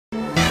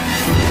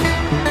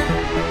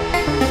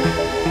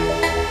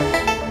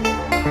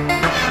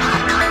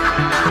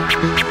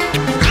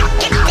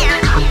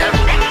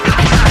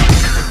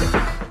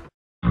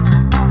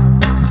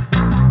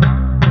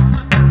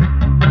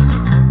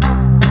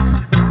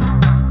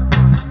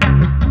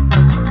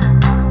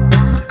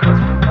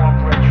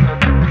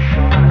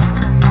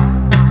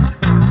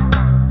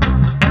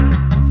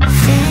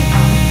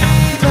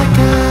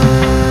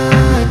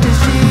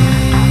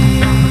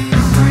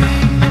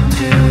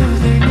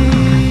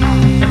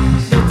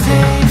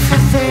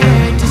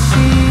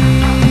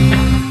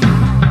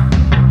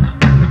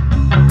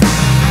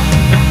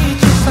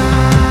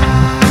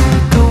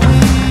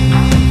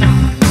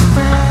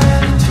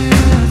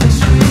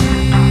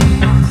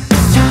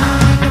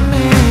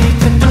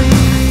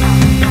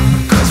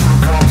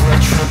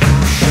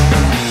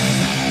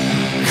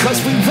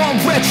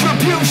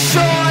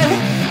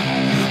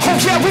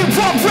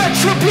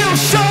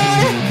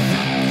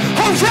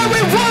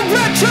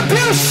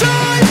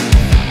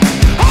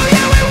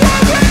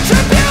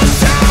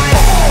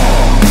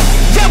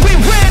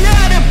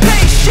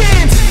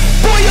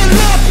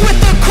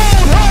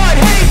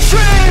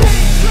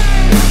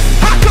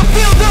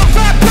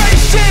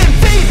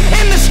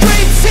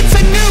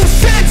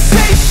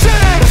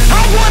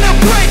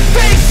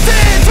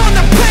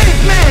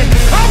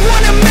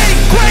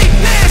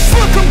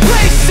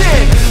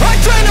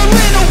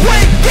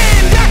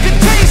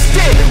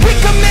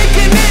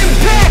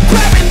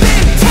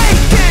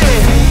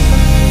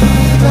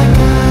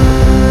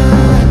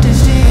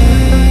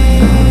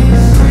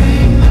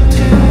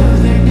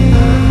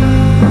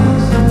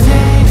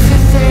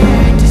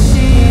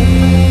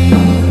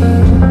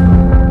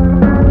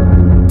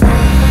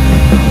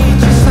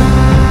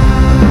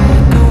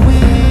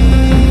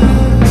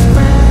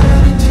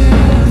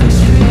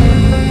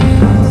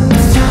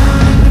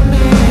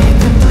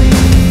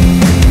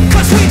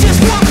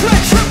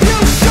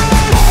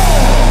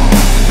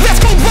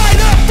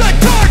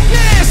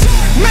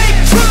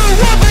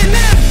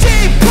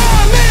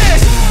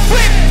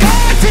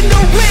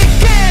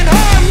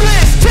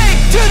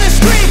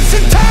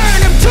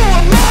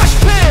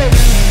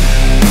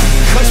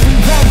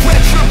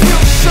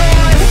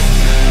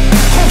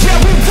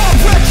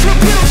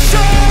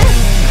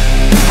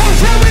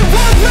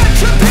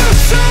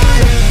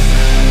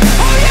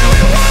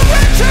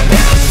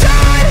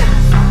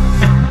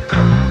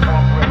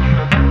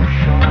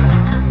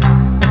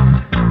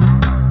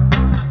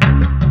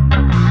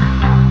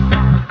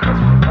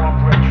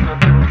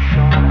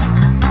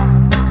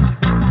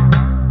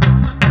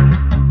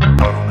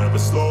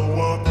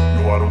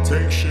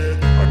take shit.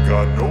 I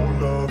got no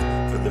love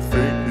for the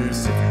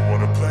fakeness. If you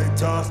wanna play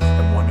tough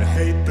and wanna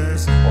hate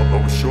this, I'll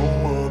always show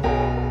up.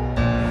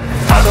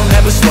 I don't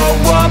ever slow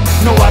up,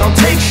 no I don't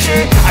take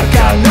shit. I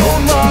got no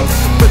love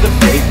for the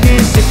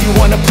fakeness. If you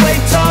wanna play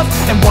tough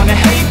and wanna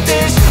hate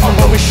this, I'll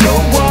always show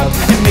up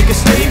and make a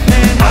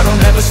statement. I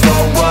don't ever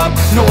slow up,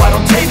 no I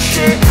don't take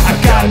shit. I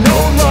got no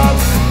love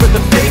for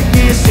the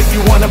fakeness. If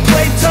you wanna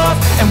play tough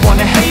and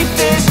wanna hate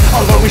this,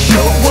 I'll always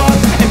show up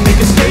and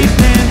make a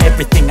statement.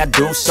 Everything I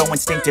do so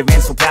instinctive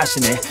and so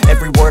passionate.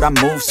 Every word I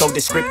move so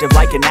descriptive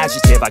like an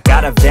adjective. I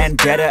got a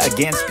vendetta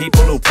against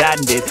people who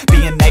patented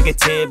being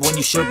negative when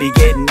you should be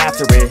getting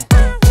after it.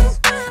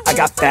 I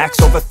got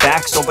facts over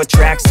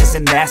tracks, this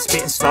and that.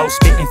 Spitting slow,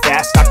 spitting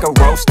fast, I could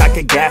roast, I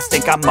could gas.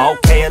 Think I'm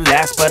okay at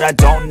last, but I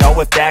don't know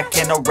if that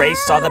can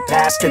erase all the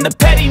past. And the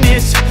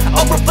pettiness,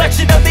 a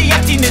reflection of the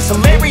emptiness.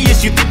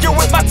 Hilarious, you think you're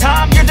worth my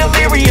time, you're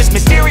delirious.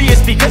 Mysterious,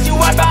 because you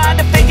hide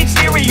behind a fake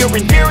exterior.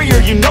 Inferior,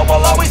 you know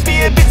I'll always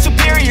be a bit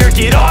superior.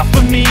 Get off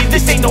of me,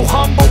 this ain't no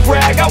humble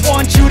brag. I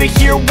want you to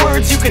hear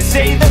words, you can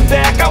say them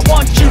back. I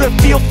want you to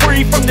feel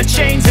free from the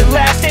chains at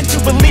last, and to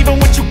believe in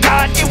what you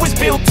got, it was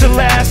built to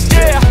last,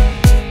 yeah.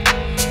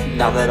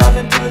 Now that I've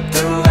been put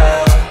through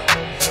hell,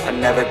 I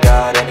never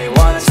got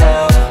anyone's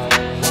help.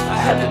 I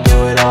had to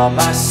do it all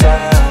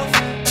myself.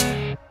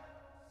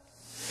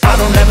 I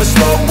don't ever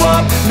slow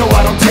up, no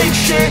I don't take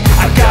shit.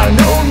 I got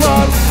no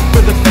love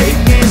for the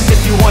fakeness.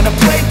 If you wanna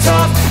play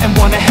tough and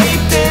wanna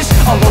hate this,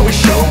 I'll always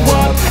show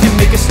up and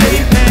make a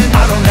statement.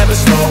 I don't ever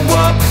slow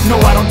up, no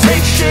I don't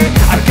take shit.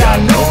 I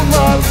got no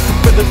love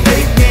for the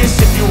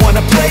fakeness. If you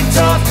wanna play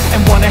tough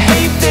and wanna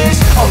hate this,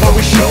 I'll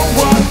always show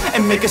up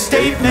and make a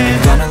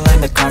statement. Gonna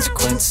learn the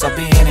consequence of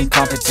being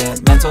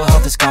incompetent. Mental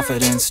health is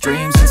confidence,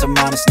 dreams and some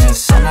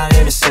honestness. I'm not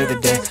here to save the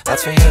day,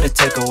 that's for you to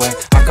take away.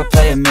 I could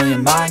play a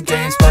million mind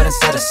games, but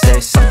instead I say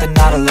something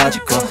not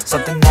illogical,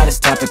 something that is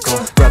topical.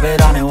 Rub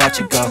it on and watch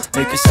it go,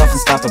 make yourself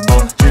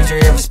unstoppable. Dreams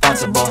are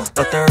irresponsible,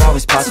 but they're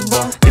always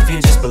possible. If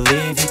you just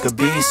believe, you could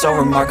be so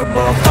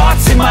remarkable.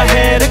 Thoughts in my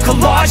head, a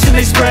collage and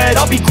they spread.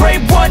 I'll be great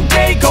one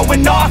day,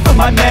 going off of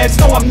my meds.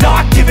 No, I'm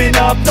not giving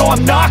up, no,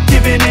 I'm not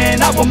giving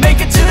in. I will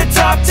make it to the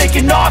top,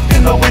 taking off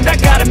in the wind. I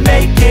gotta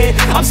make it,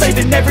 I'm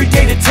saving every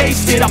day to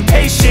taste it. I'm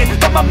patient,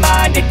 but my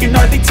mind, it can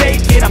hardly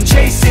take it. I'm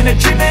chasing a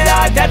dream that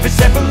I've had for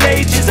several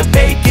ages. A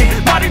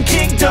vacant, modern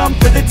kingdom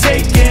for the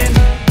taking.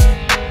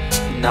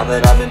 Now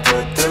that I've been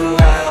put through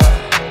hell,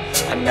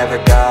 I never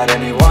got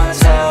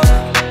anyone's help.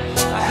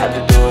 I had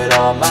to do it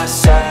all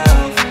myself.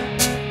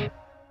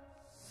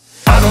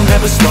 I don't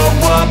ever slow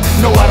up,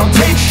 no I don't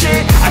take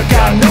shit. I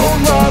got no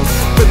love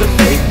for the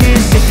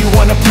fakeness. If you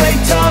wanna play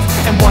tough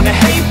and wanna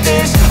hate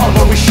this, I'll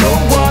always show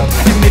up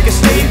and make a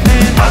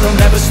statement. I don't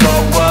ever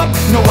slow up,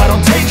 no I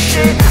don't take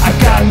shit. I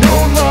got no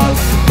love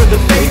for the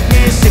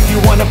fakeness. If you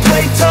wanna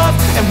play tough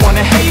and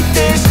wanna hate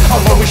this,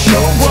 I'll always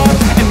show up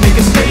and make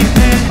a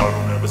statement. I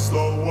don't ever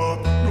slow up,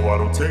 no I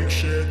don't take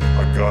shit.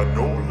 I got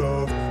no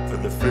love for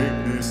the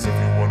fakeness. If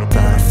you wanna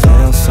play I tough,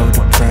 feel so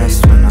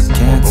depressed when I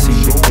can't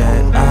seem to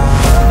get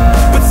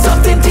out. But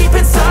something deep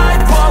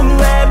inside won't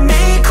let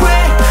me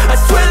quit. I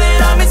swear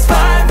that I'm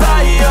inspired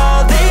by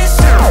all this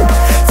shit.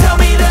 Tell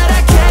me that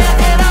I can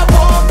and I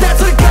won't.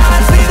 That's what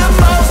guides me the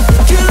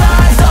most. Your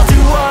lies, I'll do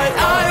what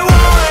I want.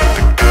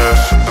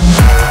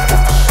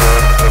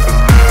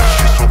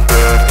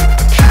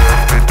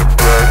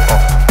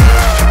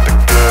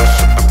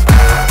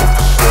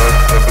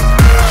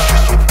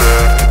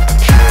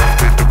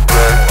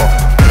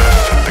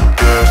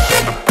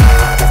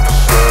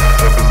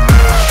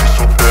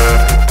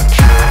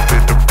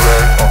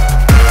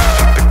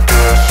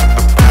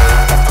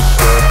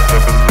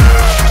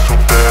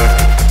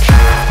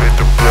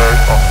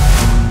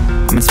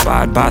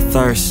 Inspired by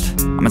thirst,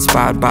 I'm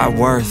inspired by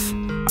worth.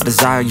 I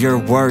desire your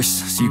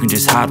worst, so you can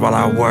just hide while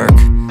I work.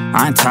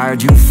 I ain't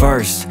tired, you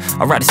first.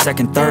 I'll write a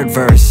second, third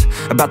verse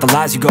about the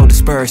lies you go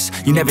disperse.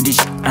 You never did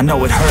shit, I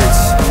know it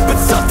hurts. But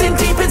something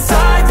deep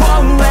inside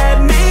won't let